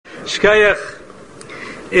Shkayach.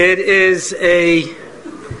 It is a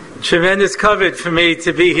tremendous kavod for me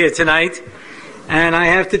to be here tonight, and I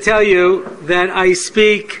have to tell you that I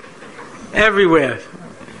speak everywhere.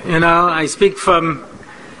 I speak from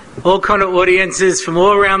all kind of audiences from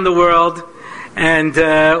all around the world and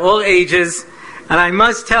all ages, and I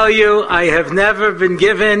must tell you, I have never been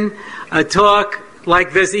given a talk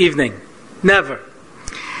like this evening. Never.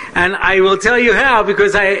 And I will tell you how,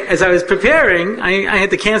 because as I was preparing, I had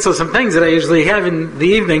to cancel some things that I usually have in the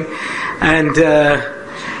evening, and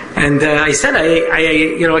I said,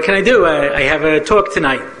 what can I do? I have a talk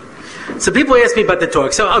tonight. So people ask me about the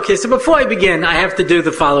talk. So before I begin, I have to do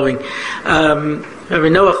the following. Rabbi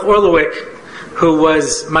Noach Orlowick, who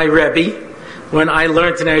was my Rebbe when I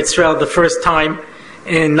learned in Eretz Yisrael the first time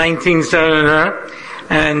in 1970,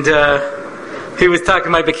 and he was talking to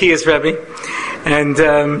my Bekiyas Rebbe. And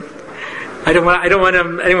I don't want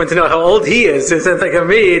anyone to know how old he is. It sounds like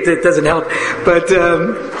me. It doesn't help. But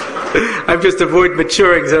I'm just avoid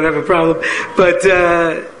maturing, so I don't have a problem. But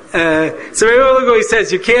so he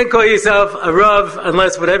says you can't call yourself a Rav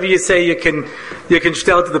unless whatever you say you can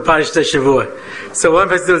shtel to the Parashat Shavua. So one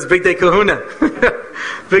person does Big Day Kahuna,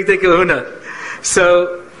 Big Day Kahuna.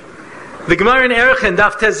 So the Gemara in Erechin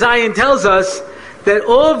Daf Tezayin tells us that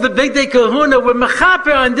all of the Big Day Kahuna were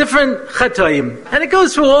mechaper on different chatoim. And it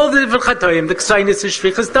goes through all the different chatoim. The Ksainis is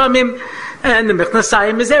Shvichas Damim, and the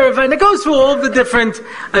Mechnasayim is Erev, and it goes through all the different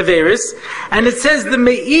Averis. And it says the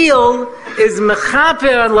Me'il is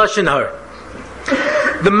mechaper on Lashon Har.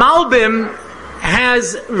 The Malbim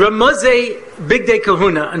has Ramozei Big Day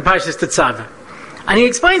Kahuna on Parshas Tetzaveh. And he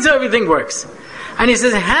explains how everything works. And he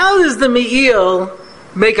says, how does the Me'il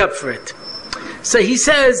make up for it? So he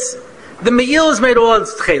says, the me'il is made all of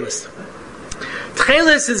tchelis.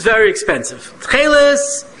 Tchelis is very expensive.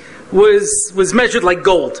 Tchelis was measured like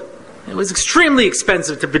gold. It was extremely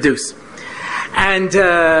expensive to produce. And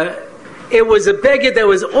it was a beged that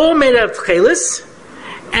was all made out of tchelis,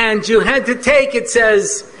 and you had to take, it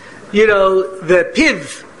says, the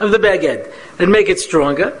piv of the beged and make it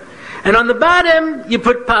stronger. And on the bottom, you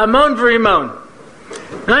put pa'amon v'rimon.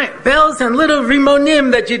 Right, bells and little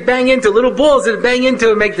rimonim that you'd bang into, little balls that you'd bang into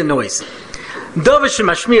and make the noise. Dovish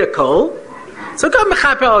mashmiya kol. So go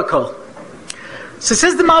mechaper al kol. So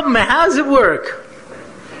says the Malbim, how does it work?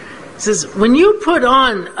 It says, when you put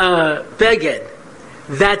on a beged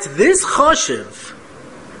that's this choshev,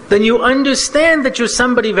 then you understand that you're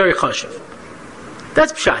somebody very choshev.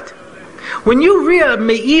 That's pshat. When you read a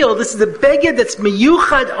me'il, this is a beged that's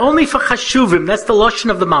meyuchad only for chashuvim. That's the lashon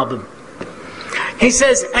of the Malbim. He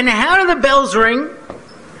says, and how do the bells ring?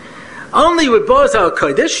 Only with Boaz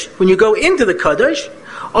al-Kodesh, when you go into the Kodesh,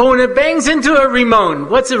 or when it bangs into a rimon.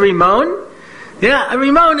 What's a rimon? Yeah, a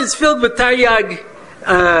rimon is filled with taryag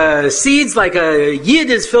seeds, like a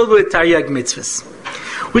yid is filled with taryag mitzvahs.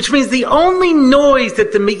 Which means the only noise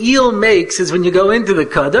that the me'il makes is when you go into the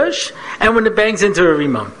Kodesh, and when it bangs into a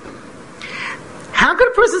rimon. How could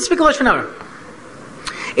a person speak Lashon Hara?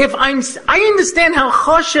 I understand how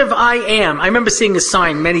choshev I am. I remember seeing a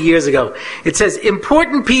sign many years ago. It says,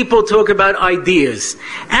 important people talk about ideas.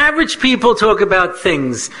 Average people talk about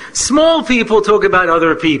things. Small people talk about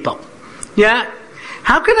other people. Yeah?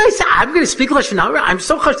 How can I say, I'm going to speak Lashon Hara? I'm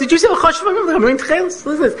so choshev. Did you say choshev? I'm doing tchelis.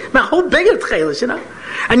 Listen to this. My whole bag of tchelis,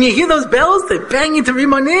 And you hear those bells, they bang into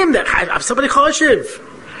rimonim. I'm somebody choshev.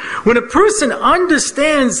 When a person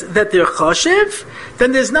understands that they're choshev,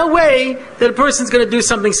 then there's no way that a person's going to do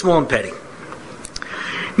something small and petty.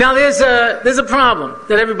 Now there's a problem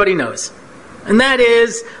that everybody knows. And that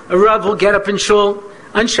is, a Rav will get up in shul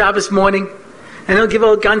on Shabbos morning, and he'll give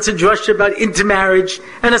a ganze drasha about intermarriage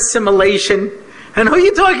and assimilation. And who are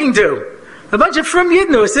you talking to? A bunch of frum yidden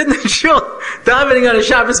who are sitting in shul davening on a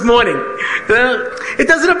Shabbos morning. It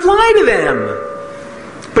doesn't apply to them.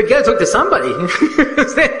 But you got to talk to somebody.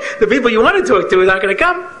 The people you want to talk to are not going to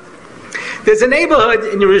come. There's a neighborhood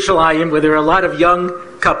in Yerushalayim where there are a lot of young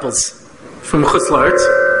couples from Chutz La'aretz,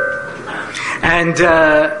 and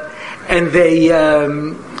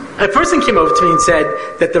a person came over to me and said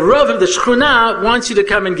that the Rav of the Shechuna wants you to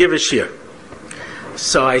come and give a shir.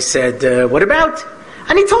 So I said, what about?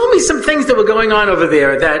 And he told me some things that were going on over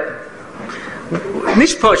there that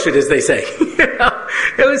nishposhet, as they say.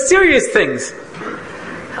 It was serious things.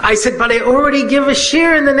 I said, but I already give a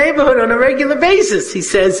shir in the neighborhood on a regular basis. He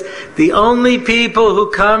says, the only people who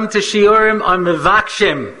come to shiurim are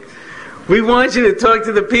mevakshim. We want you to talk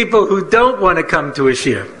to the people who don't want to come to a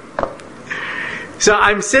shir. So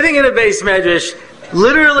I'm sitting in a beis medrash,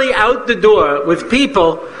 literally out the door, with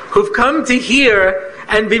people who've come to hear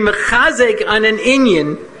and be mechazek on an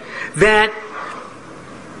inyan that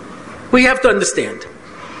we have to understand.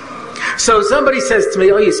 So somebody says to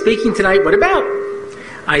me, "Oh, you're speaking tonight? What about?"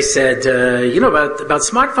 I said, about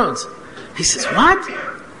smartphones. He says, "What?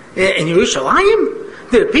 In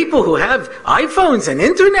Yerushalayim? There are people who have iPhones and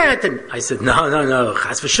internet?" And I said, no,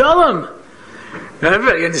 chas v'shalom.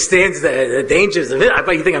 Everybody understands the dangers of it. I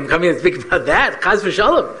bet you think I'm coming to speak about that. Chas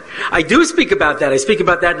v'shalom. I do speak about that. I speak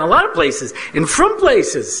about that in a lot of places, in from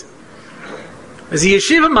places. There's a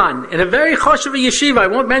yeshiva man in a very choshev yeshiva. I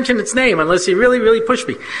won't mention its name unless you really, really push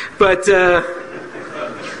me. But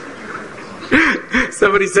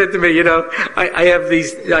somebody said to me, I have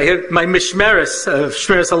my mishmeres of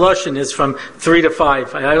shmeres haloshin is from 3 to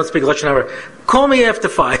 5. I don't speak lashon hara. Call me after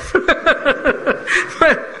 5.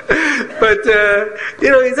 but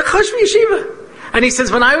he's a choshev yeshiva, and he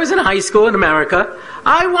says, when I was in high school in America,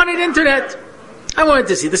 I wanted internet. I wanted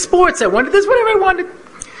to see the sports. I wanted this, whatever I wanted.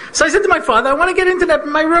 So I said to my father, I want to get internet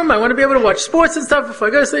in my room. I want to be able to watch sports and stuff before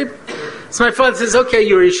I go to sleep. So my father says, "Okay,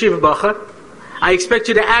 you're a yeshiva bacha. I expect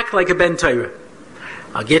you to act like a ben Torah.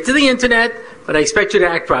 I'll get to the internet, but I expect you to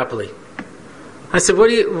act properly." I said,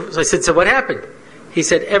 so what happened? He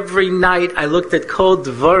said, every night I looked at Kol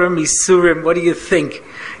Dvarim Isurim. What do you think?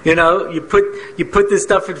 You put this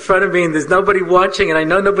stuff in front of me and there's nobody watching and I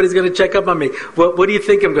know nobody's going to check up on me. What do you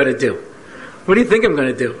think I'm going to do? What do you think I'm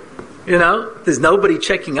going to do? There's nobody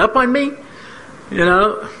checking up on me.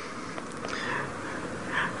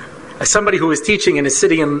 As somebody who was teaching in a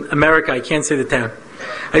city in America, I can't say the town.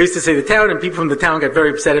 I used to say the town, and people from the town got very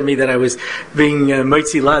upset at me that I was being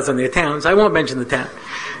moitzi laz on their towns. I won't mention the town.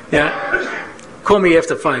 Yeah, call me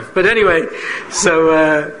after 5. But anyway,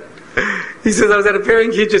 so he says I was at a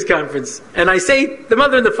parent teachers conference, and I say the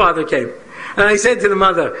mother and the father came, and I said to the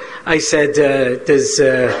mother, I said, does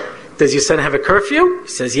your son have a curfew? He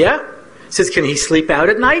says, yeah. He says, can he sleep out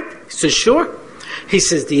at night? He says, sure. He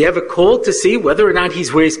says, do you ever call to see whether or not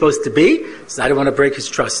he's where he's supposed to be? He says, I don't want to break his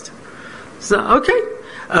trust. So, okay.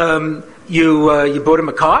 You bought him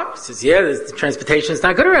a car? He says, yeah, the transportation's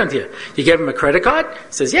not good around here. You gave him a credit card?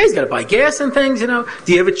 He says, yeah, he's got to buy gas and things, Do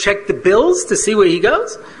you ever check the bills to see where he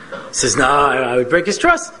goes? He says, no, I would break his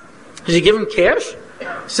trust. Did you give him cash? He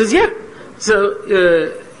says, yeah.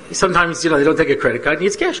 So, sometimes, they don't take a credit card, he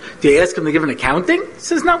needs cash. Do you ask him to give an accounting? He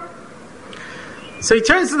says, no. So he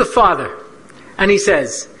turns to the father, and he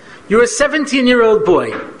says, you're a 17-year-old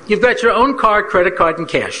boy. You've got your own car, credit card, and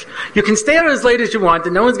cash. You can stay out as late as you want,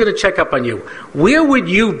 and no one's going to check up on you. Where would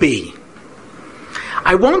you be?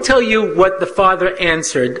 I won't tell you what the father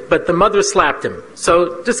answered, but the mother slapped him.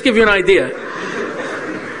 So, just to give you an idea.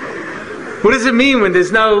 What does it mean when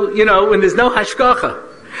there's no hashgacha?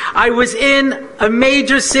 I was in a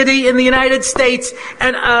major city in the United States,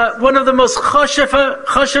 and one of the most chosheva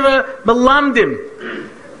melamdim,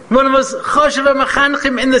 one of the most chosheva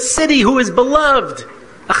mechanchim in the city who is beloved,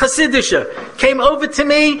 a chassidisha, came over to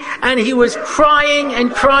me, and he was crying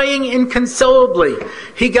inconsolably.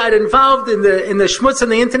 He got involved in the schmutz on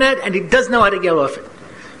the internet, and he doesn't know how to get off it.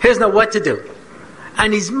 He doesn't know what to do.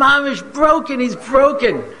 And he's mamish broken, he's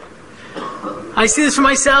broken. I see this for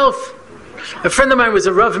myself. A friend of mine was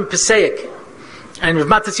a Rav in Passaic, and Rav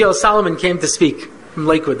Matisyahu Solomon came to speak from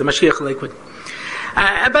Lakewood, the Mashiach of Lakewood,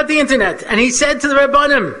 about the internet. And he said to the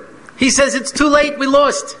Rabbanim, he says, it's too late, we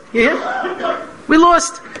lost. You hear? We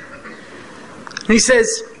lost. And he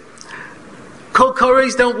says, Kol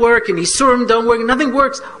Kore's don't work, and Isurim don't work, nothing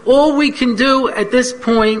works. All we can do at this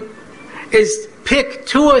point is pick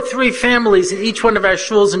 2 or 3 families in each one of our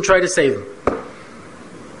shuls and try to save them.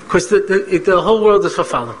 Because the whole world is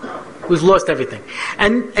verfallen. We've lost everything.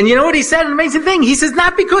 And you know what he said? An amazing thing. He says,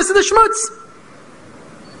 not because of the schmutz.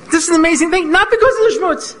 This is an amazing thing. Not because of the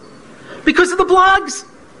schmutz. Because of the blogs.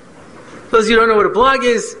 Those of you who don't know what a blog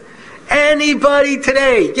is, anybody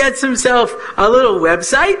today gets himself a little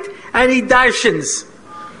website and he darshans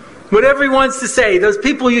whatever he wants to say. Those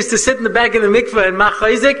people used to sit in the back of the mikveh and mach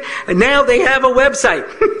chayzik, and now they have a website.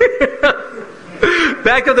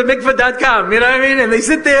 Back of the mikvah.com, you know what I mean? And they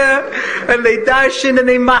sit there and they darshan and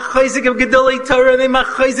they mach chayzik of Gedolei Torah and they mach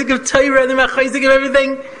chayzik of Torah and they mach chayzik of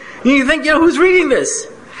everything. And you think, who's reading this?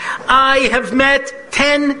 I have met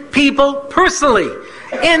 10 people personally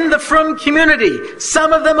in the Frum community.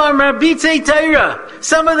 Some of them are Marbitei Torah.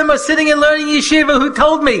 Some of them are sitting and learning yeshiva who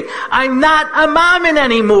told me, I'm not a mammon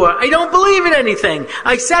anymore. I don't believe in anything.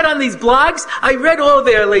 I sat on these blogs, I read all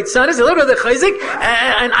their late Sundays, I read their chayzik,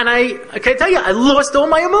 and I can tell you, I lost all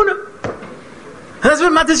my emunah. That's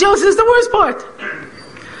what Matisyahu says is the worst part.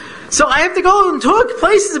 So I have to go and talk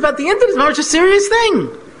places about the internet. It's not a serious thing.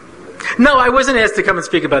 No, I wasn't asked to come and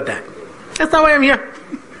speak about that. That's not why I'm here.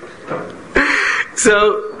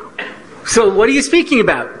 So what are you speaking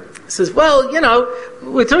about? He says, well,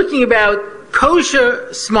 we're talking about kosher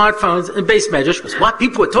smartphones and base medrash. Was what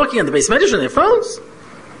people were talking on the base medrash on their phones?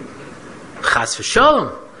 Chas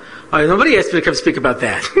v'shalom. Nobody asked me to come speak about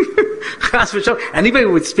that. Chas v'shalom. Anybody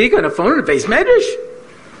would speak on a phone on a base medrash?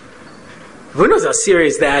 Who knows how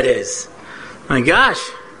serious that is? My gosh.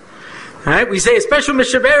 All right, we say a special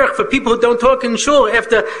mishaberach for people who don't talk in shul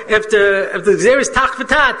after the Xeris Tach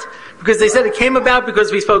V'Tat, because they said it came about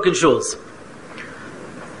because we spoke in shuls.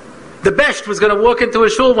 The Besht was going to walk into a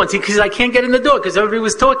shul once because I can't get in the door because everybody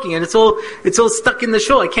was talking and it's all stuck in the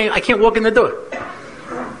shul. I can't walk in the door.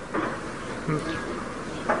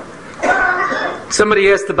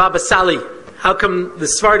 Somebody asked the Baba Sali, how come the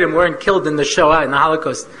Sfardim weren't killed in the Shoah, in the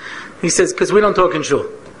Holocaust? He says, because we don't talk in shul.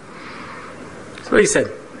 That's what he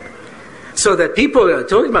said. So that people are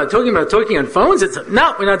talking on phones,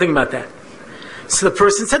 no, we're not thinking about that. So the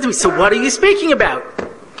person said to me, so what are you speaking about?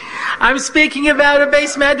 I'm speaking about a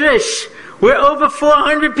base medrash where over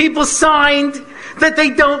 400 people signed that they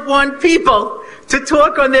don't want people to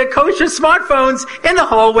talk on their kosher smartphones in the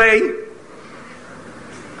hallway.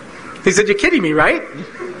 He said, you're kidding me, right?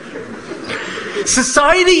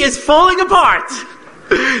 Society is falling apart.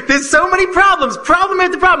 There's so many problems, problem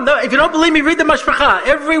after problem. No, if you don't believe me, read the Mashpacha.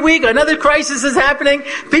 Every week, another crisis is happening.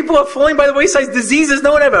 People are falling by the wayside. Diseases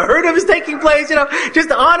no one ever heard of is taking place.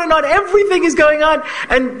 Just on and on. Everything is going on.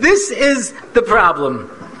 And this is the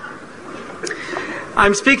problem.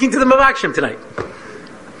 I'm speaking to the Mavakshim tonight.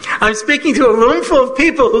 I'm speaking to a room full of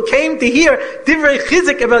people who came to hear Divrei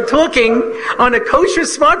Chizik about talking on a kosher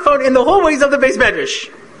smartphone in the hallways of the Beis Medrash.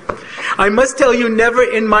 I must tell you, never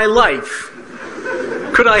in my life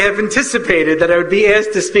could I have anticipated that I would be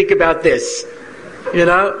asked to speak about this,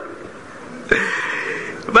 But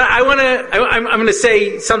I'm going to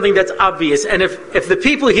say something that's obvious, and if the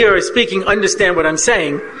people here are speaking understand what I'm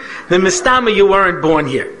saying, then mistama, you weren't born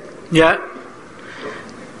here, yeah?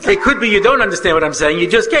 It could be you don't understand what I'm saying, you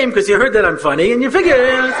just came because you heard that I'm funny, and you figure,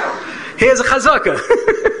 here's a chazaka.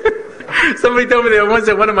 Somebody told me there once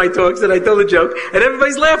at one of my talks that I told a joke, and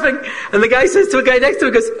everybody's laughing, and the guy says to a guy next to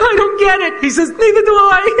him, goes, I don't get it. He says, neither do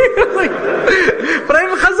I. I'm like, but I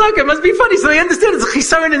have a chazaka, it must be funny, so they understand it's a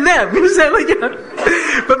chisaron in them. You know?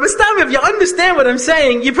 But Mustam, if you understand what I'm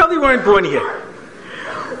saying, you probably weren't born here.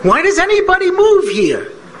 Why does anybody move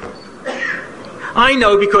here? I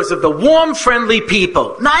know, because of the warm, friendly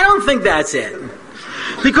people. No, I don't think that's it.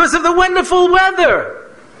 Because of the wonderful weather.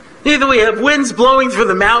 Either we have winds blowing through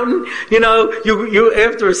the mountain, you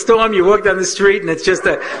after a storm, you walk down the street and it's just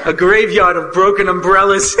a graveyard of broken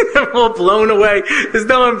umbrellas. They're all blown away. There's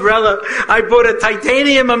no umbrella. I bought a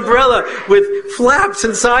titanium umbrella with flaps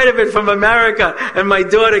inside of it from America, and my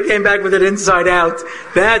daughter came back with it inside out.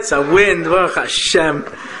 That's a wind. Baruch Hashem.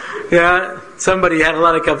 Yeah. Somebody had a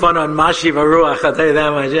lot of kavanah on Mashi Varuach, I'll tell you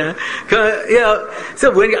that much, yeah?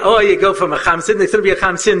 So when you go from a Chamsin, there's going to be a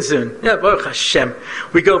Chamsin soon. Yeah, Baruch Hashem.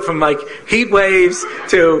 We go from heat waves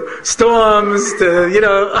to storms to,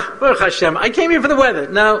 Baruch Hashem. I came here for the weather.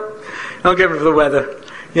 No, I don't come here for the weather.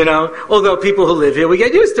 Although people who live here, we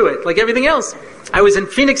get used to it, like everything else. I was in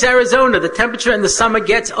Phoenix, Arizona. The temperature in the summer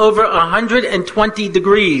gets over 120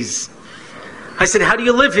 degrees. I said, how do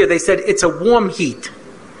you live here? They said, it's a warm heat.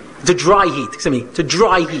 To dry heat. To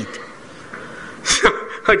dry heat.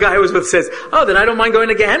 A guy I was with says, then I don't mind going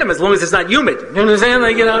to Gehenna as long as it's not humid. You know what I'm saying?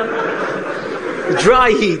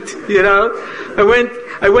 Dry heat,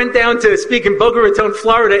 I went down to speak in Boca Raton,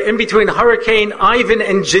 Florida, in between Hurricane Ivan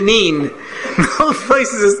and Janine. Those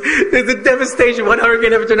places, there's a devastation, one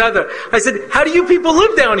hurricane after another. I said, how do you people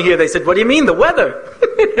live down here? They said, what do you mean, the weather?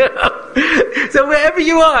 So wherever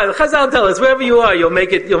you are, Chazal tell us, wherever you are, you'll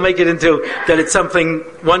make it into that it's something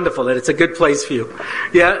wonderful, that it's a good place for you.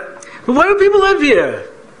 Yeah? But why do people live here?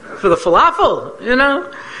 For the falafel,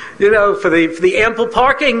 for the ample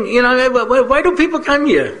parking, why do people come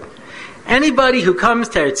here? Anybody who comes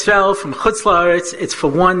to Eretz Yisrael from Chutz La'aretz, it's for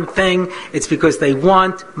one thing. It's because they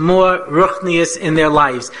want more ruchnius in their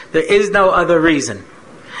lives. There is no other reason.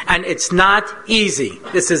 And it's not easy.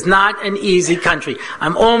 This is not an easy country.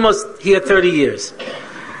 I'm almost here 30 years.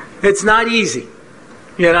 It's not easy.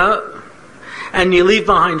 And you leave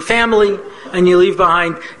behind family, and you leave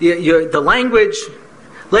behind the language.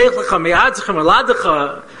 Leave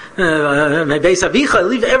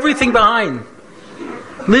everything behind.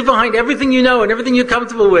 Leave behind everything you know and everything you're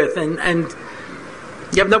comfortable with, and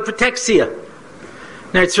you have no protexia.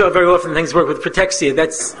 Now, it's very often things work with protexia.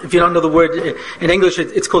 That's, if you don't know the word in English,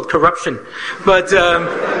 it's called corruption. But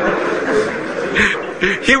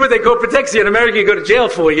here, what they call protexia in America, you go to jail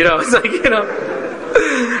for. It's like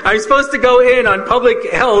I'm supposed to go in on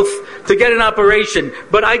public health to get an operation,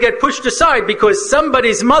 but I get pushed aside because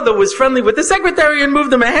somebody's mother was friendly with the secretary and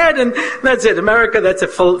moved them ahead, and that's it. America, that's a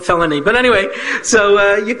felony. But anyway,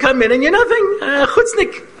 so you come in and you're nothing,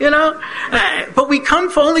 chutznik, but we come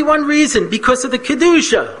for only one reason, because of the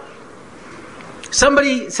Kedusha.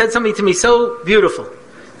 Somebody said something to me so beautiful.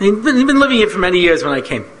 He'd been living here for many years when I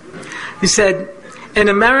came. He said, in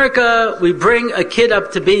America, we bring a kid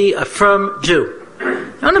up to be a firm Jew.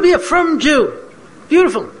 I want to be a firm Jew.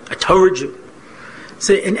 Beautiful. A Torah Jew.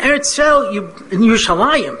 So in Eretz Yisrael, in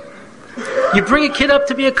Yerushalayim, you bring a kid up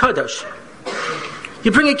to be a Kadosh.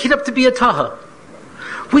 You bring a kid up to be a Taha.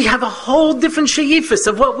 We have a whole different sheifas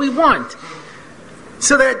of what we want.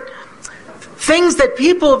 So that things that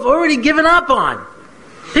people have already given up on.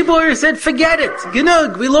 People already said, forget it.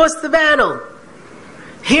 Genug, we lost the battle.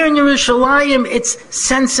 Here in Yerushalayim, it's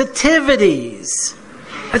sensitivities.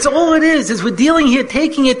 That's all it is we're dealing here,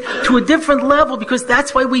 taking it to a different level, because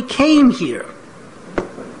that's why we came here.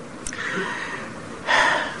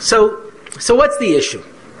 So what's the issue?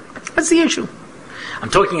 What's the issue? I'm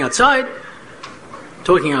talking outside,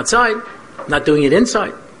 not doing it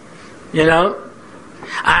inside,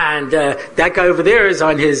 And that guy over there is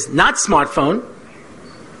on his not smartphone.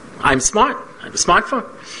 I'm smart. I have a smartphone.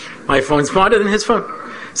 My phone's smarter than his phone.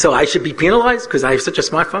 So I should be penalized because I have such a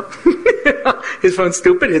smartphone. His phone's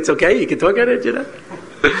stupid. It's okay. You can talk at it,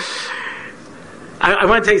 I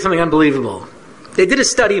want to tell you something unbelievable. They did a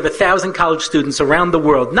study of 1,000 college students around the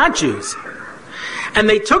world, not Jews. And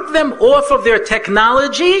they took them off of their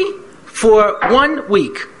technology for 1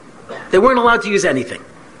 week. They weren't allowed to use anything.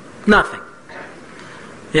 Nothing.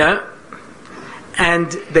 Yeah?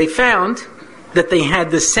 And they found that they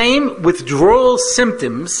had the same withdrawal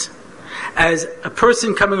symptoms as a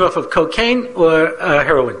person coming off of cocaine or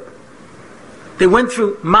heroin. They went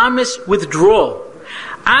through mamish withdrawal.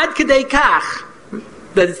 Ad kedei kach,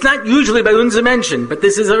 that it's not usually by uns mentioned, but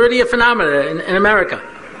this is already a phenomenon in America.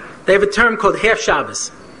 They have a term called half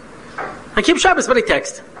Shabbos. I keep Shabbos, but I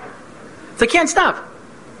text. They can't stop.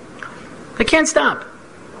 They can't stop.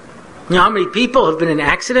 You know how many people have been in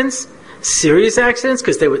accidents, serious accidents,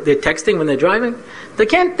 because they're texting when they're driving? They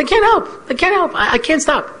can't help. They can't help. I can't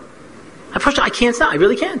stop. I can't stop. I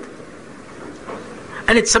really can't.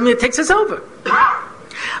 And it's something that takes us over.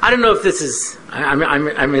 I don't know if this is. I'm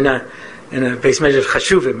in a base measure of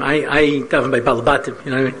chashuvim. I daven by balabatim.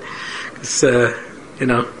 You know what I mean? It's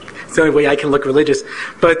it's the only way I can look religious.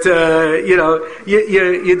 But you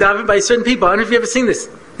daven by certain people. I don't know if you've ever seen this.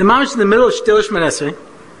 The mom is in the middle of Shtil Shemon Esrei,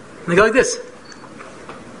 and they go like this.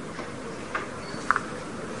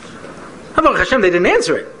 Baruch Hashem, they didn't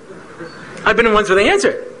answer it. I've been in ones where they answer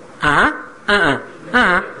it.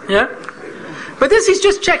 Yeah. But this, he's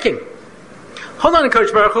just checking. Hold on,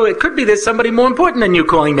 Coach Baruch Hu, it could be there's somebody more important than you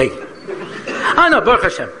calling me. Oh no, Baruch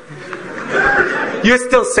Hashem. You're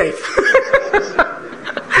still safe.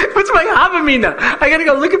 What's my havamina? I gotta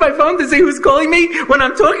go look at my phone to see who's calling me when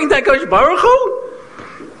I'm talking to Coach Baruch Hu?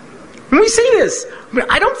 And we see this.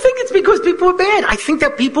 I don't think it's because people are bad. I think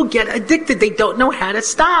that people get addicted. They don't know how to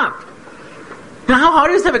stop. You know how hard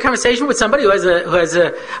it is to have a conversation with somebody who has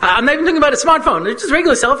a I'm not even talking about a smartphone. It's just a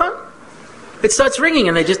regular cell phone. It starts ringing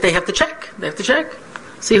and they have to check. They have to check.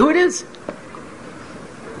 See who it is.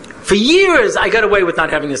 For years, I got away with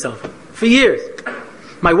not having a cell phone. For years.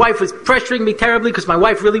 My wife was pressuring me terribly because my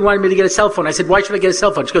wife really wanted me to get a cell phone. I said, why should I get a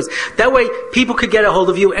cell phone? She goes, that way people could get a hold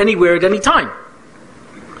of you anywhere at any time.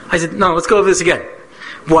 I said, no, let's go over this again.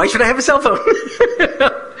 Why should I have a cell phone?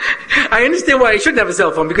 I understand why I shouldn't have a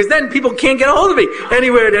cell phone, because then people can't get a hold of me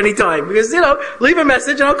anywhere at any time. Because, leave a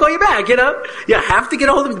message and I'll call you back, You have to get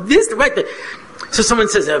a hold of me. Right. So someone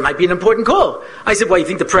says, it might be an important call. I said, well, you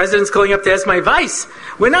think the president's calling up to ask my advice?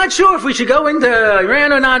 We're not sure if we should go into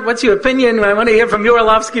Iran or not. What's your opinion? I want to hear from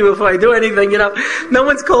Yoralovsky before I do anything, No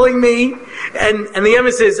one's calling me. And the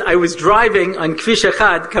emissaries, I was driving on Kvish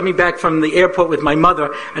Echad, coming back from the airport with my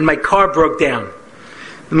mother, and my car broke down in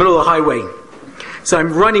the middle of the highway. So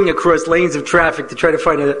I'm running across lanes of traffic to try to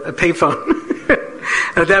find a payphone.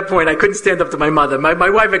 At that point, I couldn't stand up to my mother. My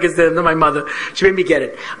wife, I could stand up to my mother. She made me get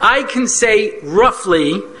it. I can say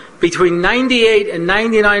roughly between 98 and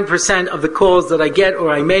 99% of the calls that I get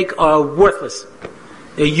or I make are worthless.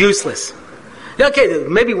 They're useless. Okay,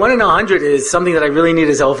 maybe 1 in 100 is something that I really need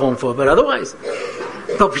a cell phone for, but otherwise,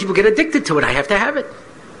 people get addicted to it. I have to have it.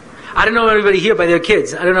 I don't know anybody here by their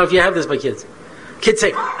kids. I don't know if you have this by kids. Kids say,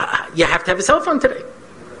 you have to have a cell phone today.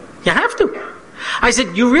 You have to. I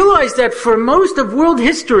said, you realize that for most of world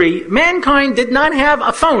history, mankind did not have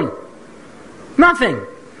a phone. Nothing.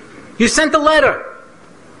 You sent a letter.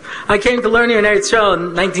 I came to learn here in Our Shuls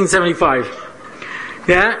in 1975.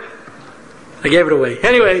 Yeah? I gave it away.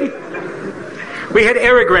 Anyway, we had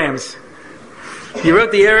aerograms. You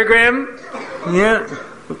wrote the aerogram, yeah,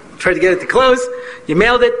 tried to get it to close. You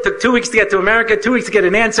mailed it, took 2 weeks to get to America, 2 weeks to get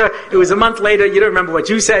an answer. It was a month later, you don't remember what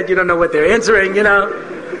you said, you don't know what they're answering, you know.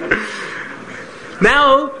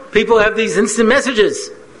 Now, people have these instant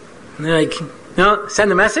messages. And they're like,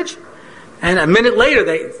 send a message. And a minute later,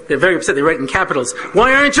 they're very upset. They write in capitals,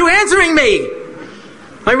 "Why aren't you answering me?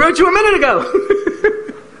 I wrote you a minute ago."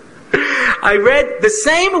 I read the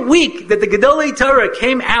same week that the Gedolei Torah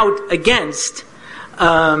came out against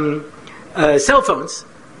cell phones,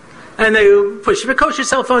 and they push for kosher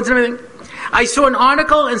cell phones and everything. I saw an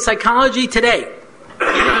article in Psychology Today.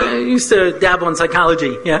 I used to dabble in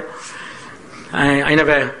psychology, yeah. I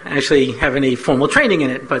never actually have any formal training in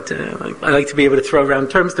it, but I like to be able to throw around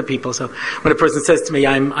terms to people. So when a person says to me,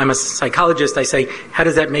 I'm a psychologist, I say, how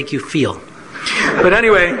does that make you feel? But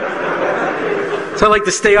anyway, so I like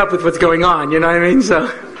to stay up with what's going on, you know what I mean? So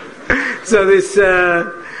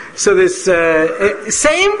this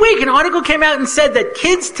same week, an article came out and said that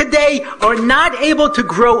kids today are not able to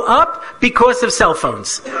grow up because of cell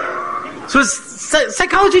phones. So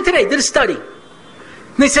Psychology Today did a study.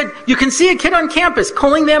 And they said, you can see a kid on campus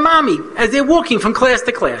calling their mommy as they're walking from class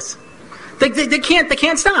to class. They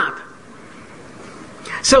can't stop.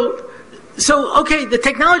 So okay, the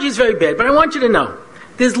technology is very bad, but I want you to know,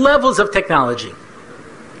 there's levels of technology.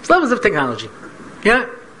 There's levels of technology. Yeah?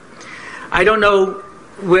 I don't know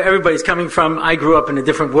where everybody's coming from. I grew up in a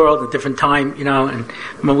different world, a different time, you know, and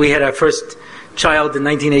when we had our first child in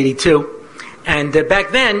 1982, and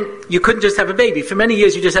back then, you couldn't just have a baby. For many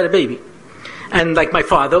years, you just had a baby. And like my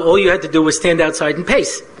father, all you had to do was stand outside and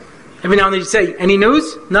pace. Every now and then you'd say, any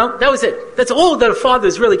news? No, that was it. That's all that a father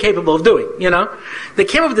is really capable of doing, you know. They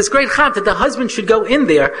came up with this great chap that the husband should go in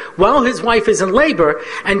there while his wife is in labor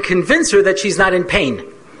and convince her that she's not in pain.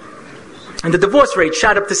 And the divorce rate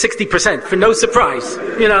shot up to 60% for no surprise,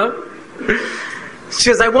 you know. She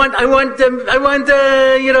says, I want,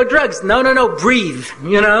 drugs. No, breathe,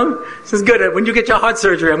 you know. This is good. When you get your heart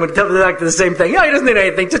surgery, I'm going to tell the doctor the same thing. Yeah, he doesn't need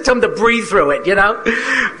anything. Just tell him to breathe through it, you know.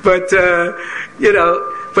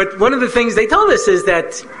 But one of the things they told us is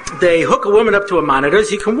that they hook a woman up to a monitor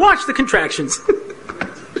so you can watch the contractions.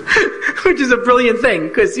 Which is a brilliant thing,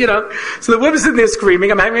 because, you know, so the woman's sitting there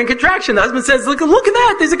screaming, I'm having a contraction. The husband says, look at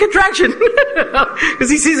that, there's a contraction. Because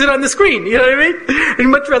he sees it on the screen, you know what I mean? And he'd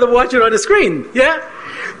much rather watch it on the screen, yeah?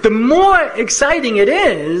 The more exciting it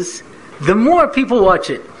is, the more people watch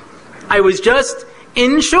it. I was just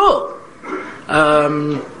in shul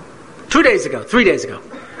 3 days ago.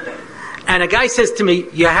 And a guy says to me,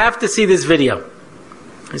 you have to see this video.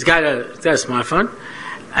 He's got a smartphone.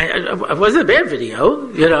 It wasn't a bad video,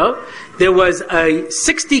 you know. There was a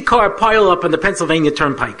 60-car pileup on the Pennsylvania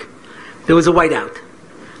Turnpike. There was a whiteout.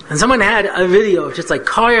 And someone had a video of just like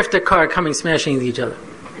car after car coming smashing into each other.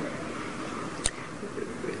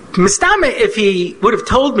 Mistama, if he would have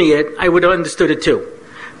told me it, I would have understood it too.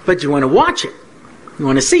 But you want to watch it. You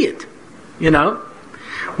want to see it, you know.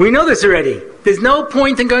 We know this already. There's no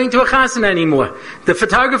point in going to a chasana anymore. The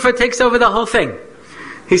photographer takes over the whole thing.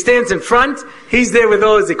 He stands in front. He's there with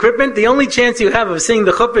all his equipment. The only chance you have of seeing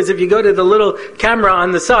the chuppah is if you go to the little camera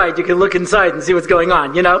on the side. You can look inside and see what's going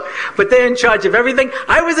on, you know. But they're in charge of everything.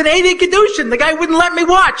 I was an 80 Kedushin. The guy wouldn't let me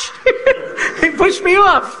watch. He pushed me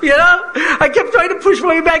off, you know. I kept trying to push my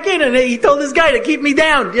way back in, and he told this guy to keep me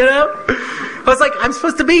down, you know. I was like, I'm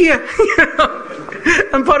supposed to be here. You know?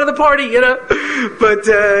 I'm part of the party, you know. But,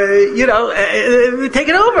 take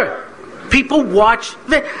it over. People watch.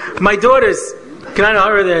 My daughters, Kanana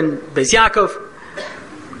Hara and Beis Yaakov,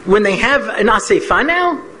 when they have an Aseifa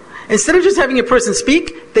now, instead of just having a person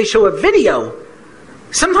speak, they show a video.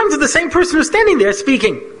 Sometimes of the same person who's standing there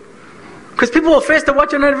speaking. Because people will faster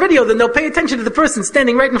watch another video than they'll pay attention to the person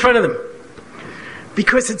standing right in front of them.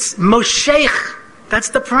 Because it's Mosheich. That's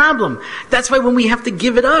the problem. That's why when we have to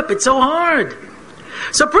give it up, it's so hard.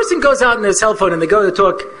 So a person goes out on their cell phone and they go to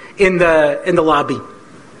talk in the lobby.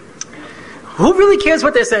 Who really cares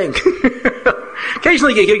what they're saying?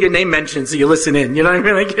 Occasionally you hear your name mentioned, so you listen in, you know what I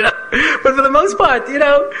mean? Like, you know? But for the most part, you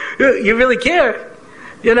know, you really care.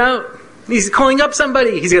 You know, he's calling up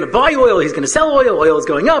somebody. He's going to buy oil. He's going to sell oil. Oil is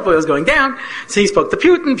going up. Oil is going down. So he spoke to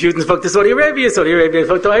Putin. Putin spoke to Saudi Arabia. Saudi Arabia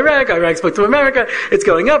spoke to Iraq. Iraq spoke to America. It's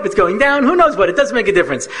going up. It's going down. Who knows what? It doesn't make a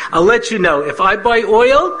difference. I'll let you know. If I buy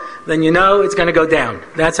oil, then you know it's going to go down.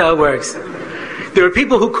 That's how it works. There are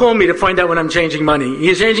people who call me to find out when I'm changing money.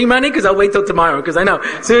 You're changing money? Because I'll wait till tomorrow. Because I know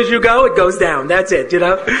as soon as you go, it goes down. That's it, you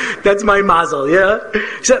know. That's my mazel, yeah.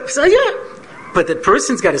 So yeah. But the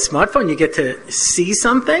person's got a smartphone. You get to see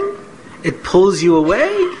something. It pulls you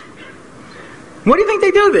away. What do you think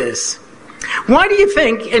they do this? Why do you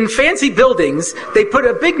think in fancy buildings they put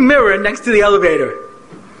a big mirror next to the elevator?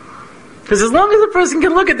 Because as long as a person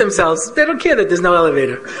can look at themselves, they don't care that there's no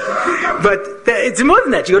elevator. But it's more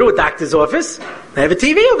than that. You go to a doctor's office, they have a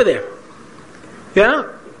TV over there. Yeah?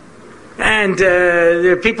 And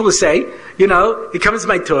there are people who say, it comes to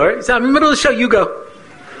my tour, he said, I'm in the middle of the show, you go.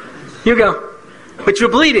 You go. But you're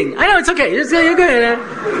bleeding. I know, it's okay. You're good.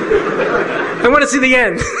 I want to see the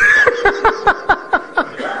end.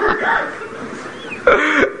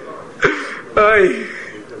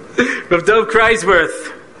 Rav Dov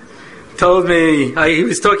Kreisworth told me, he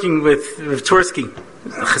was talking with Tversky, the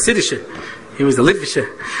Chassidish, he was the Litvische,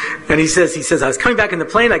 and he says, I was coming back in the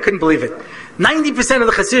plane, I couldn't believe it. 90% of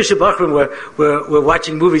the Chassidish Bachrim were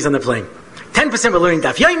watching movies on the plane. 10% were learning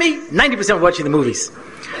Daf Yomi, 90% were watching the movies.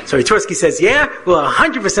 So Tversky says,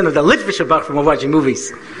 100% of the Litvische Bachrim were watching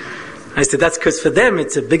movies. I said, that's because for them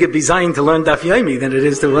it's a bigger bizayin to learn Daf Yomi than it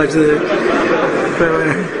is to watch the...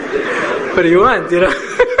 What do you want,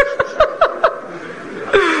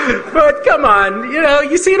 But come on,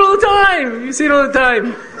 you see it all the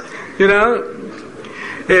time.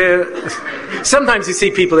 Sometimes you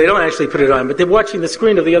see people, they don't actually put it on, but they're watching the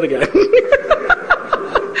screen of the other guy.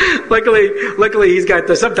 Luckily he's got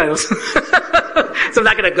the subtitles. So I'm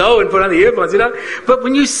not going to go and put on the earphones, But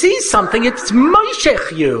when you see something, it's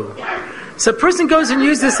moishech you. So a person goes and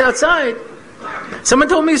uses this outside. Someone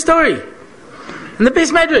told me a story. In the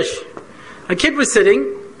Beis Medrash, a kid was sitting,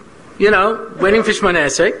 waiting for Shemona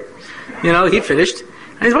Esrei. He finished,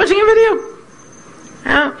 and he's watching a video.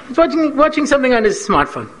 He's watching something on his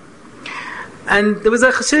smartphone. And there was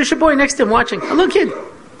a Chassidish boy next to him watching. A little kid.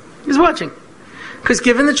 He's watching. Because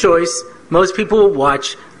given the choice, most people will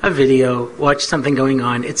watch a video, watch something going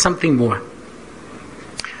on. It's something more.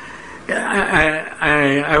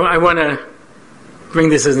 I want to bring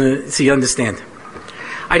this so you understand.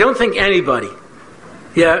 I don't think anybody,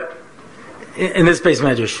 in this Beis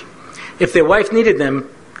Medrash, if their wife needed them,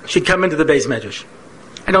 she'd come into the Beis Medrash.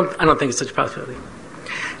 I don't think it's such a possibility.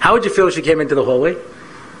 How would you feel if she came into the hallway?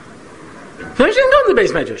 So she didn't go to the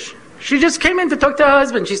Beis Medrash. She just came in to talk to her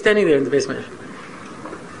husband. She's standing there in the Beis Medrash.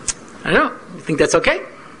 I don't know. You think that's okay?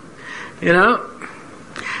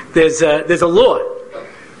 There's a law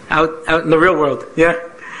out in the real world. Yeah,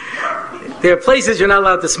 there are places you're not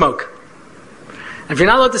allowed to smoke. And if you're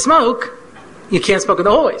not allowed to smoke, you can't smoke in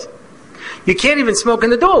the hallways. You can't even smoke in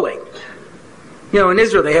the doorway. In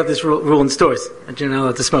Israel they have this rule in stores that you're not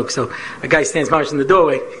allowed to smoke. So a guy stands marching in the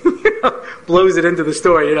doorway, blows it into the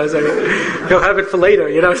store. So he'll have it for later.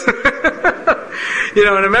 In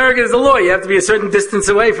America there's a law. You have to be a certain distance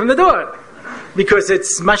away from the door because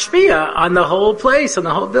it's mashpia on the whole place, on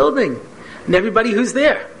the whole building, and everybody who's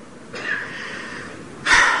there.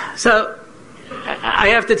 So I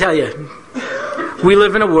have to tell you, we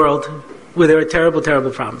live in a world where there are terrible,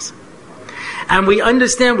 terrible problems. And we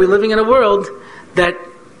understand we're living in a world that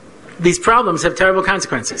these problems have terrible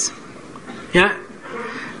consequences. Yeah?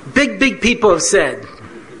 Big people have said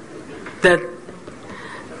that,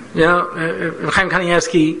 Chaim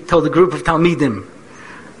Kanievsky told a group of Talmidim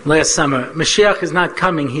last summer, Mashiach is not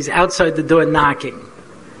coming, he's outside the door knocking.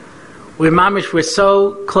 We're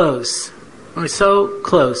so close. We're so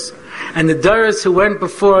close. And the Doros who went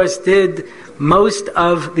before us did most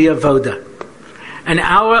of the avoda. And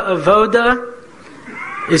our avoda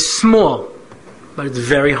is small, but it's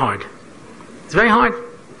very hard. It's very hard.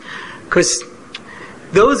 Because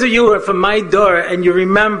those of you who are from my door, and you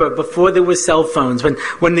remember before there were cell phones,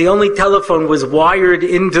 when the only telephone was wired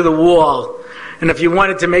into the wall, and if you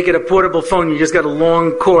wanted to make it a portable phone, you just got a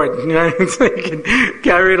long cord, so you can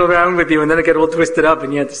carry it around with you, and then it got all twisted up,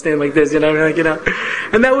 and you had to stand like this, and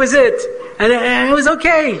that was it. And it was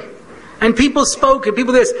okay. And people spoke, and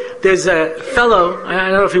people there's a fellow, I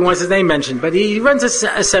don't know if he wants his name mentioned, but he runs a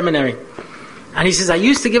seminary. And he says, I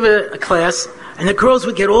used to give a class, and the girls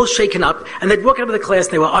would get all shaken up, and they'd walk out of the class,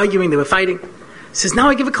 and they were arguing, they were fighting. He says, now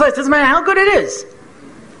I give a class, doesn't matter how good it is.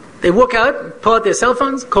 They walk out, pull out their cell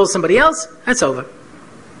phones, call somebody else, that's over.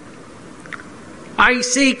 I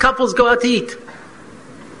see couples go out to eat.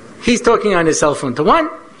 He's talking on his cell phone to one,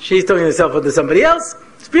 she's talking on his cell phone to somebody else.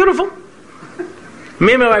 It's beautiful.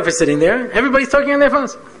 Me and my wife are sitting there, everybody's talking on their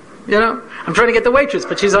phones. I'm trying to get the waitress,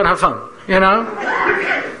 but she's on her phone.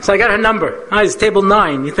 So I got her number. It's table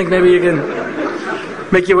 9. You think maybe you can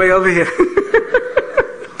make your way over here?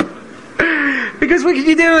 Because what can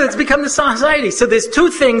you do? It's become the society. So there's two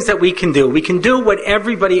things that we can do. We can do what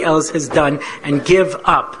everybody else has done and give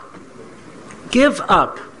up. Give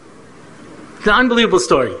up. It's an unbelievable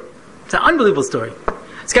story. It's an unbelievable story.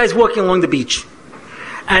 This guy's walking along the beach.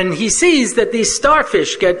 And he sees that these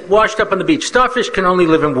starfish get washed up on the beach. Starfish can only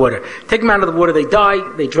live in water. Take them out of the water, they die,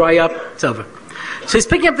 they dry up, it's over. So he's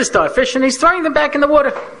picking up the starfish and he's throwing them back in the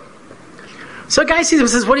water. So a guy sees him and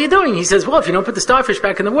says, what are you doing? He says, well, if you don't put the starfish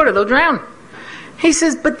back in the water, they'll drown. He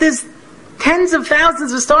says, but there's tens of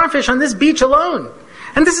thousands of starfish on this beach alone.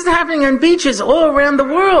 And this is happening on beaches all around the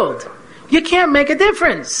world. You can't make a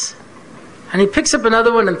difference. And he picks up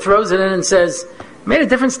another one and throws it in and says, made a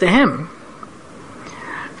difference to him.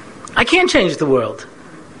 I can't change the world.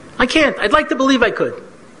 I can't. I'd like to believe I could.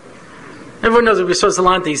 Everyone knows Rabbi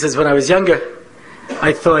Salanti. He says, when I was younger,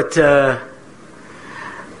 I thought,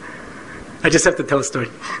 I just have to tell a story.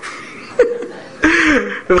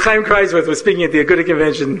 Rabbi Chaim Kreisworth was speaking at the Aguda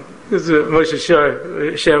convention. This was Moshe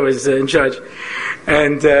Sher was in charge.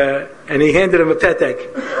 And he handed him a petek.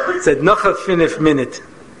 It said, Nocha finif minute.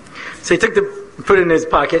 So he put it in his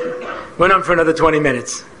pocket, went on for another 20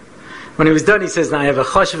 minutes. When he was done, he says, now I have a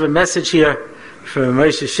choshev message here for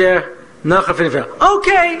Moshe Sher. Nocha finif minute.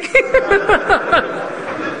 Okay!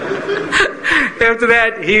 After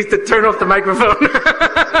that, he used to turn off the microphone.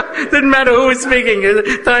 Didn't matter who was speaking.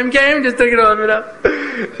 Time came, just took it off.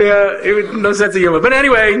 Yeah, it was no sense of humor. But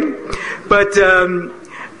anyway,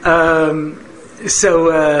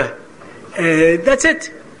 that's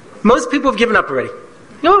it. Most people have given up already.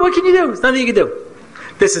 You know, what can you do? There's nothing you can do.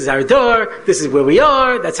 This is our door. This is where we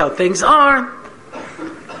are. That's how things are.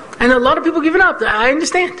 And a lot of people have given up. I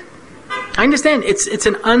understand. It's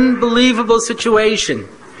an unbelievable situation.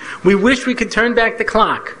 We wish we could turn back the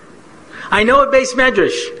clock. I know a base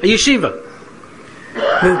medrash, a yeshiva.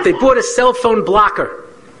 They bought a cell phone blocker.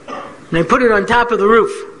 And they put it on top of the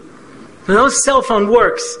roof. And those cell phone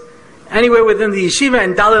works anywhere within the yeshiva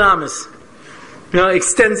and Dalet Amos.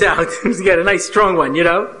 Extends out. You got a nice strong one,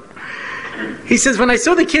 He says, when I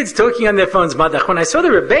saw the kids talking on their phones, Madach, when I saw the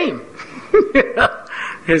Rebbeim,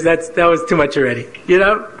 that was too much already,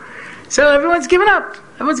 So everyone's given up.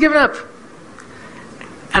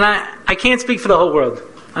 And I can't speak for the whole world.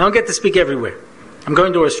 I don't get to speak everywhere. I'm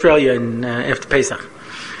going to Australia after Pesach.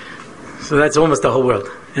 So that's almost the whole world.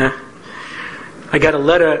 Yeah. I got a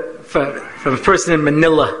letter from a person in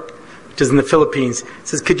Manila, which is in the Philippines. It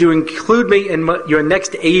says, could you include me in your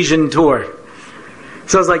next Asian tour?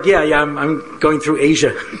 So I was like, yeah, I'm going through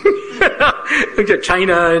Asia.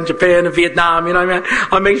 China and Japan and Vietnam,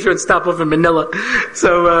 I'll make sure and stop off in Manila.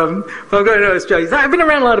 So I'm going to Australia. I've been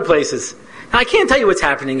around a lot of places. Now, I can't tell you what's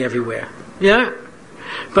happening everywhere. Yeah?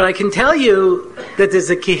 But I can tell you that there's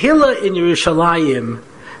a kehillah in Yerushalayim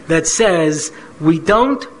that says we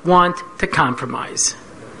don't want to compromise.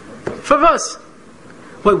 For us.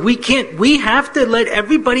 We have to let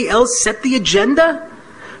everybody else set the agenda?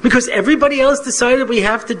 Because everybody else decided we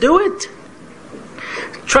have to do it?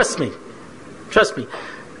 Trust me.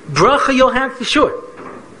 Bracha you'll have for sure.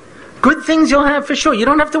 Good things you'll have for sure. You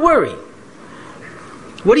don't have to worry.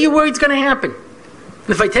 What are you worried is going to happen?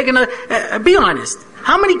 If I take another... be honest.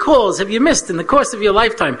 How many calls have you missed in the course of your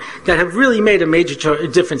lifetime that have really made a major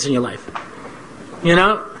difference in your life? When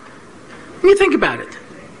you think about it.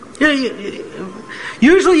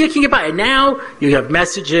 Usually you can get by. And now you have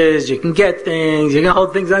messages, you can get things, you can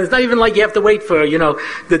hold things on. It's not even like you have to wait for,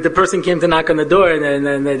 the person came to knock on the door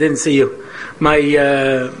and they didn't see you. My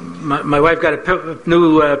wife got a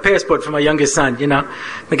new passport for my youngest son,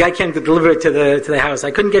 The guy came to deliver it to the house. I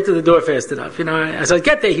couldn't get to the door fast enough, As I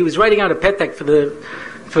get there, he was writing out a petek for the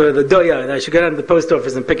doya, that I should go down to the post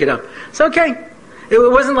office and pick it up. It's okay. It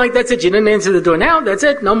wasn't like, that's it, you didn't answer the door. Now, that's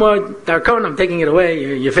it, no more darkon, I'm taking it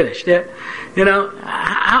away, you're finished. Yeah?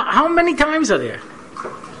 How many times are there?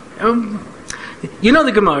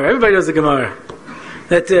 The Gemara, everybody knows the Gemara.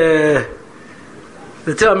 That the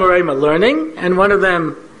Talmudim are learning, and one of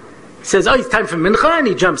them says, it's time for mincha, and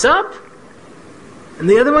he jumps up. And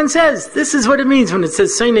the other one says, this is what it means when it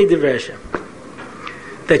says, Seinei Divrei Hashem.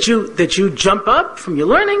 That you jump up from your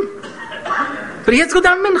learning. But he has to go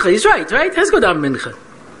down mincha. He's right? He has to go down mincha.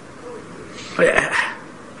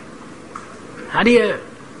 How do you...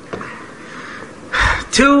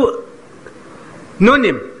 Two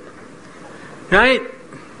nunim, right?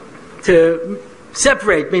 To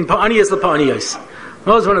separate between pa'aniyos and pa'aniyos.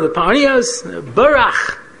 What was one of the pa'aniyos?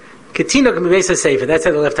 Barach. Ketinok m'beis HaSefer. That's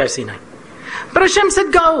how they left Har Sinai. But Hashem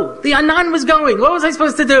said go. The Anan was going. What was I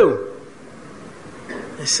supposed to do?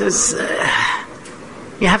 He says...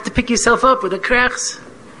 you have to pick yourself up with a krachs.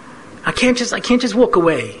 I can't just walk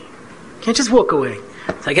away. So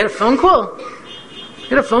I get a phone call.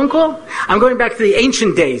 I'm going back to the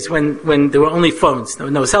ancient days when there were only phones.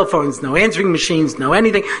 No cell phones, no answering machines, no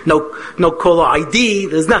anything, no caller ID,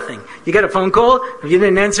 there's nothing. You get a phone call, if you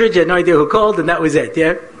didn't answer it, you had no idea who called, and that was it,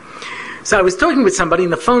 yeah? So I was talking with somebody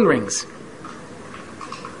and the phone rings.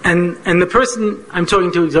 And the person I'm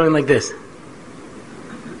talking to is going like this.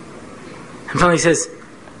 And finally he says,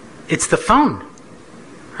 "It's the phone."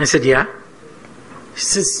 I said, "Yeah." She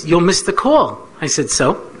says, "You'll miss the call." I said,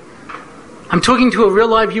 "So? I'm talking to a real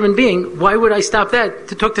live human being. Why would I stop that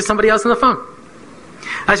to talk to somebody else on the phone?"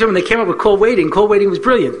 I said, when they came up with call waiting was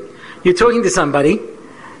brilliant. You're talking to somebody,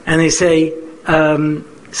 and they say,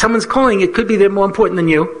 someone's calling, it could be they're more important than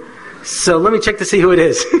you, so let me check to see who it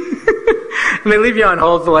is. And they leave you on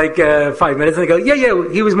hold for like 5 minutes, and they go, yeah,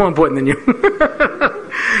 he was more important than you.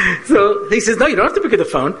 So he says, no, you don't have to pick up the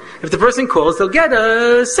phone. If the person calls, they'll get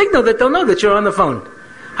a signal that they'll know that you're on the phone.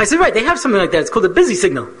 I said, right, they have something like that. It's called a busy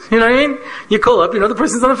signal. You know what I mean? You call up, the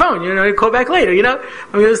person's on the phone. You call back later,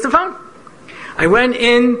 it's the phone. I went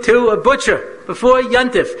into a butcher before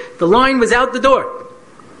Yontif. The line was out the door.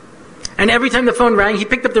 And every time the phone rang, he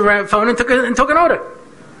picked up the phone and took an order.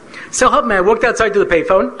 So help me, I walked outside to the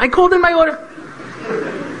payphone. I called in my order.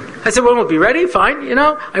 I said, well, we'll be ready, fine,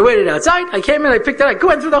 I waited outside. I came in, I picked it up. I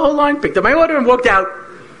went through the whole line, picked up my order, and walked out.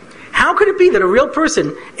 How could it be that a real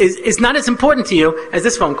person is not as important to you as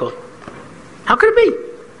this phone call? How could it be?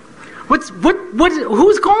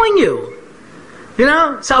 Who's calling you?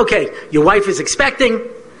 So okay, your wife is expecting,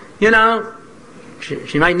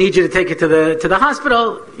 she might need you to take her to the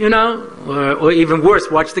hospital, or even worse,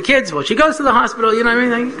 watch the kids while she goes to the hospital,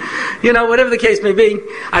 whatever the case may be.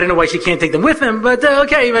 I don't know why she can't take them with them, but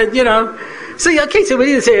okay, but So we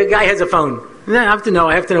need to say a guy has a phone. I have to know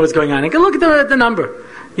what's going on. I can look at the number,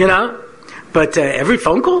 But every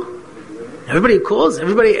phone call, everybody who calls,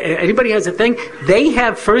 anybody has a thing. They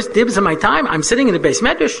have first dibs on my time. I'm sitting in the base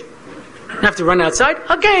medrash. I have to run outside.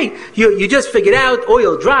 Okay, you just figured out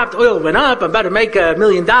oil dropped, oil went up. I'm about to make $1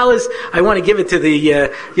 million. I want to give it to the,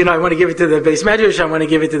 I want to give it to the base medrash. I want to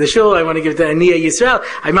give it to the shul. I want to give it to Aniyah Yisrael.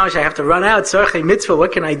 I have to run out. Tzorchei mitzvah.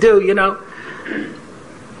 What can I do?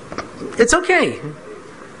 It's okay.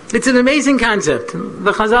 It's an amazing concept.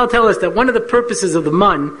 The Chazal tell us that one of the purposes of the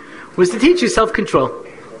man was to teach you self-control.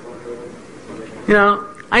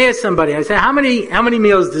 I asked somebody, I said, how many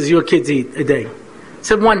meals does your kids eat a day? I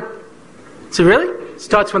said, 1. So really? It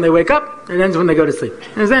starts when they wake up and ends when they go to sleep.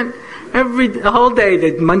 Understand? The whole day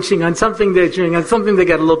they're munching on something, they're chewing on something, they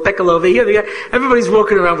got a little pickle over here, everybody's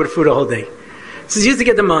walking around with food the whole day. So you used to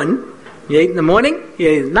get the man, you ate in the morning, you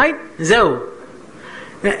ate at night, zeu.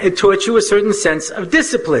 It taught you a certain sense of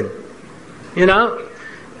discipline.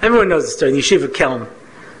 Everyone knows the story, the Yeshiva Kelm.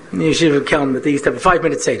 In the Yeshiva Kelm, that they used to have a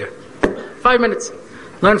 5-minute Seder. 5 minutes.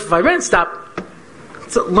 Learn for 5 minutes, stop.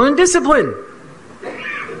 So learn discipline.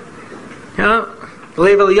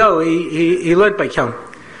 Lev Eliyahu, he learned by Kelm.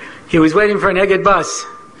 He was waiting for an Egged bus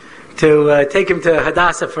to take him to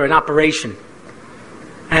Hadassah for an operation.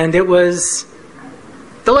 And it was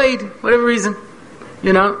delayed, whatever reason,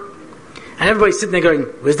 And everybody's sitting there going,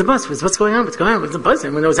 where's the bus? What's going on? What's going on? What's the bus?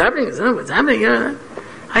 Everyone knows what's happening. What's happening?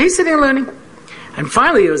 He's sitting there learning. And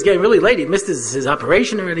finally, it was getting really late. He missed his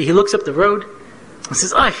operation already. He looks up the road and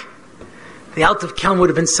says, the Alt of Kelm would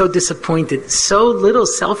have been so disappointed. So little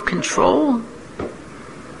self-control.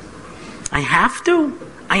 I have to.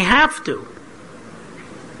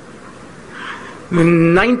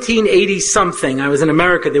 In 1980-something, I was in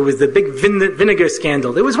America, there was the big vinegar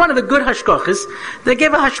scandal. There was one of the good hashkachas. They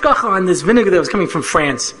gave a hashkacha on this vinegar that was coming from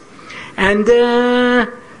France. And,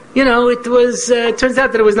 it was, turns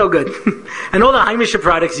out that it was no good. And all the Heimische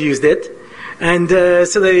products used it. And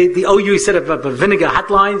so the OU set up a vinegar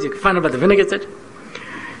hotlines. You can find out about the vinegar, etc.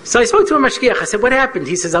 So I spoke to a mashgiach. I said, what happened?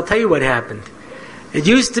 He says, I'll tell you what happened. It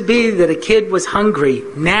used to be that a kid was hungry.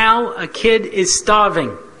 Now a kid is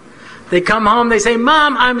starving. They come home, they say,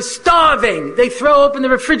 Mom, I'm starving. They throw open the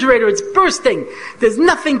refrigerator, it's bursting. There's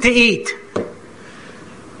nothing to eat.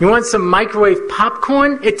 You want some microwave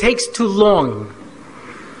popcorn? It takes too long.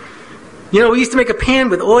 We used to make a pan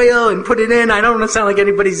with oil and put it in. I don't want to sound like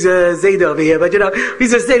anybody's Zayda over here, but we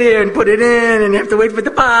used to sit here and put it in, and you have to wait for it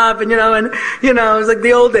to pop, and it was like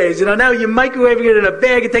the old days. Now you're microwaving it in a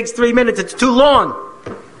bag. It takes 3 minutes. It's too long.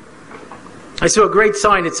 I saw a great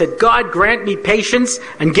sign. It said, God grant me patience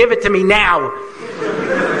and give it to me now.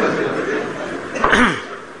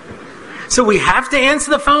 So we have to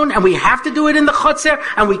answer the phone, and we have to do it in the chotzer,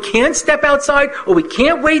 and we can't step outside, or we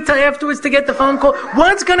can't wait till afterwards to get the phone call.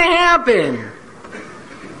 What's going to happen?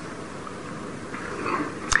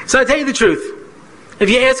 So I'll tell you the truth. If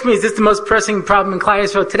you ask me, is this the most pressing problem in Klal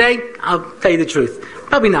Yisrael today? I'll tell you the truth.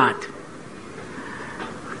 Probably not.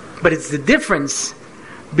 But it's the difference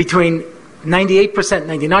between 98%,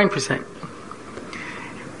 99%.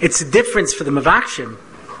 It's a difference for the Mavakshim.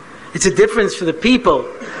 It's a difference for the people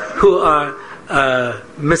who are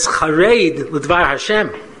mischared l'dvar Hashem.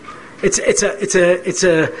 It's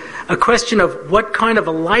a question of what kind of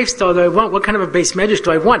a lifestyle do I want? What kind of a base medrash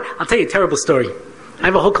do I want? I'll tell you a terrible story. I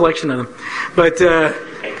have a whole collection of them. But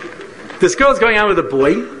this girl's going out with a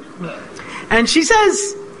boy, and she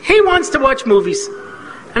says he wants to watch movies.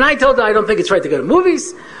 And I told her I don't think it's right to go to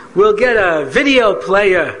movies. We'll get a video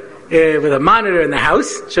player with a monitor in the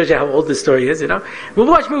house. Shows you how old this story is, We'll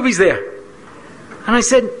watch movies there. And I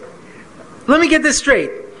said, let me get this straight.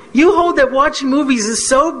 You hold that watching movies is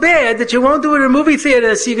so bad that you won't do it in a movie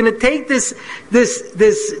theater, so you're going to take this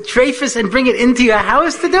trephus and bring it into your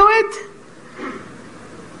house to do it?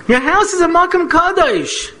 Your house is a Makam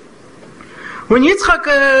Kadosh. When Yitzchak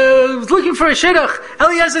was looking for a shidduch,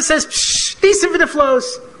 Eliezer says, pshh, decent for the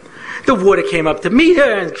flows. The water came up to meet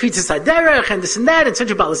her, and Kritzis Haderech, and this and that, and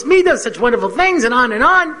such a balas midah, such wonderful things, and on and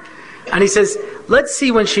on. And he says, let's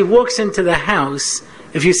see when she walks into the house,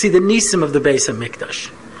 if you see the nisim of the Beis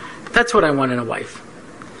HaMikdash. That's what I want in a wife.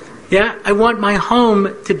 Yeah? I want my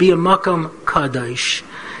home to be a Makam Kadosh.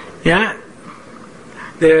 Yeah?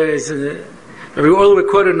 There's we all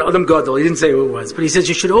quoted an Adam Gadol. He didn't say who it was, but he says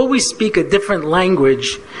you should always speak a different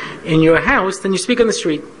language in your house than you speak on the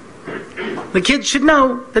street. The kids should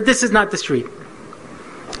know that this is not the street.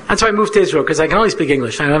 That's why I moved to Israel, because I can only speak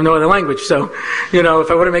English. I have no other language. So, if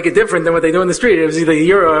I want to make it different than what they do in the street, it was either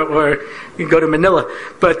Euro or you go to Manila.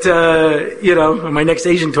 But, on my next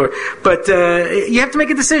Asian tour. But you have to make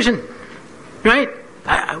a decision, right?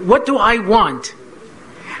 What do I want?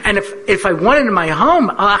 And if I want it in my home,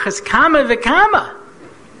 alachas kama v'kama.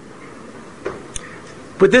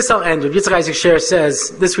 With this I'll end. Yitzchak Isaac Sher says,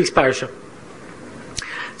 this week's parasha.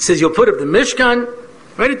 It says you'll put up the Mishkan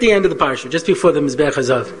right at the end of the parasha, just before the Mizbech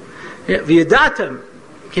Hazav. V'yadatam,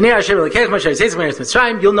 kinei Hashem l'keich ma'asher yitzei m'eretz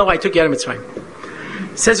Mitzrayim, you'll know I took you out of Mitzrayim.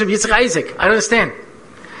 It says from Yitzchak Isaac, I don't understand.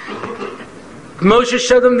 Moshe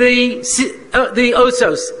showed them the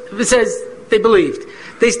Osos. It says they believed.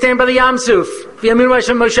 They stand by the Yam Suf.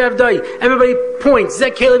 Everybody points.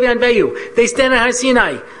 They stand at Har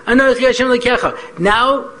Sinai. Now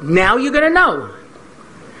you're going to know.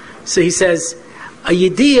 So he says, a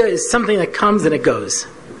Yediyah is something that comes and it goes.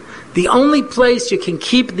 The only place you can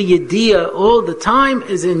keep the Yediyah all the time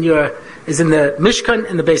is in the Mishkan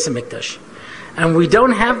and the Beis HaMikdash. And we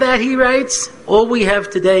don't have that, he writes. All we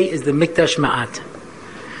have today is the Mikdash Ma'at.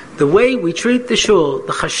 The way we treat the shul,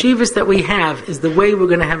 the chashivas that we have, is the way we're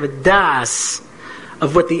going to have a das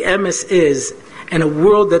of what the emes is in a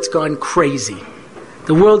world that's gone crazy.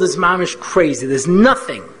 The world is mamish crazy. There's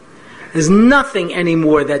nothing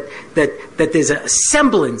anymore that there's a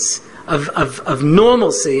semblance of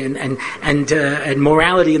normalcy and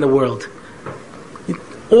morality in the world.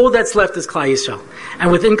 All that's left is Klal Yisrael.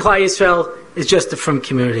 And within Klal Yisrael is just the Frum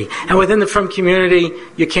community. And within the Frum community,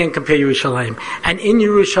 you can't compare Yerushalayim. And in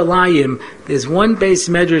Yerushalayim, there's one base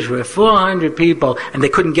medrash where 400 people, and they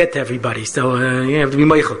couldn't get to everybody, so you have to be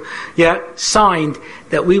meichel. Yeah, signed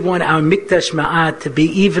that we want our Mikdash Ma'at to be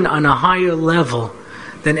even on a higher level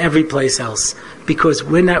than every place else. Because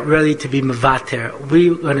we're not ready to be mevater.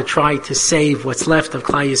 We're going to try to save what's left of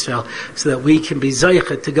Klal Yisrael so that we can be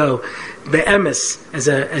zoichet to go be'emes as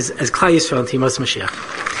Klal Yisrael and Timos Mashiach.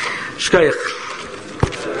 Shkoyach.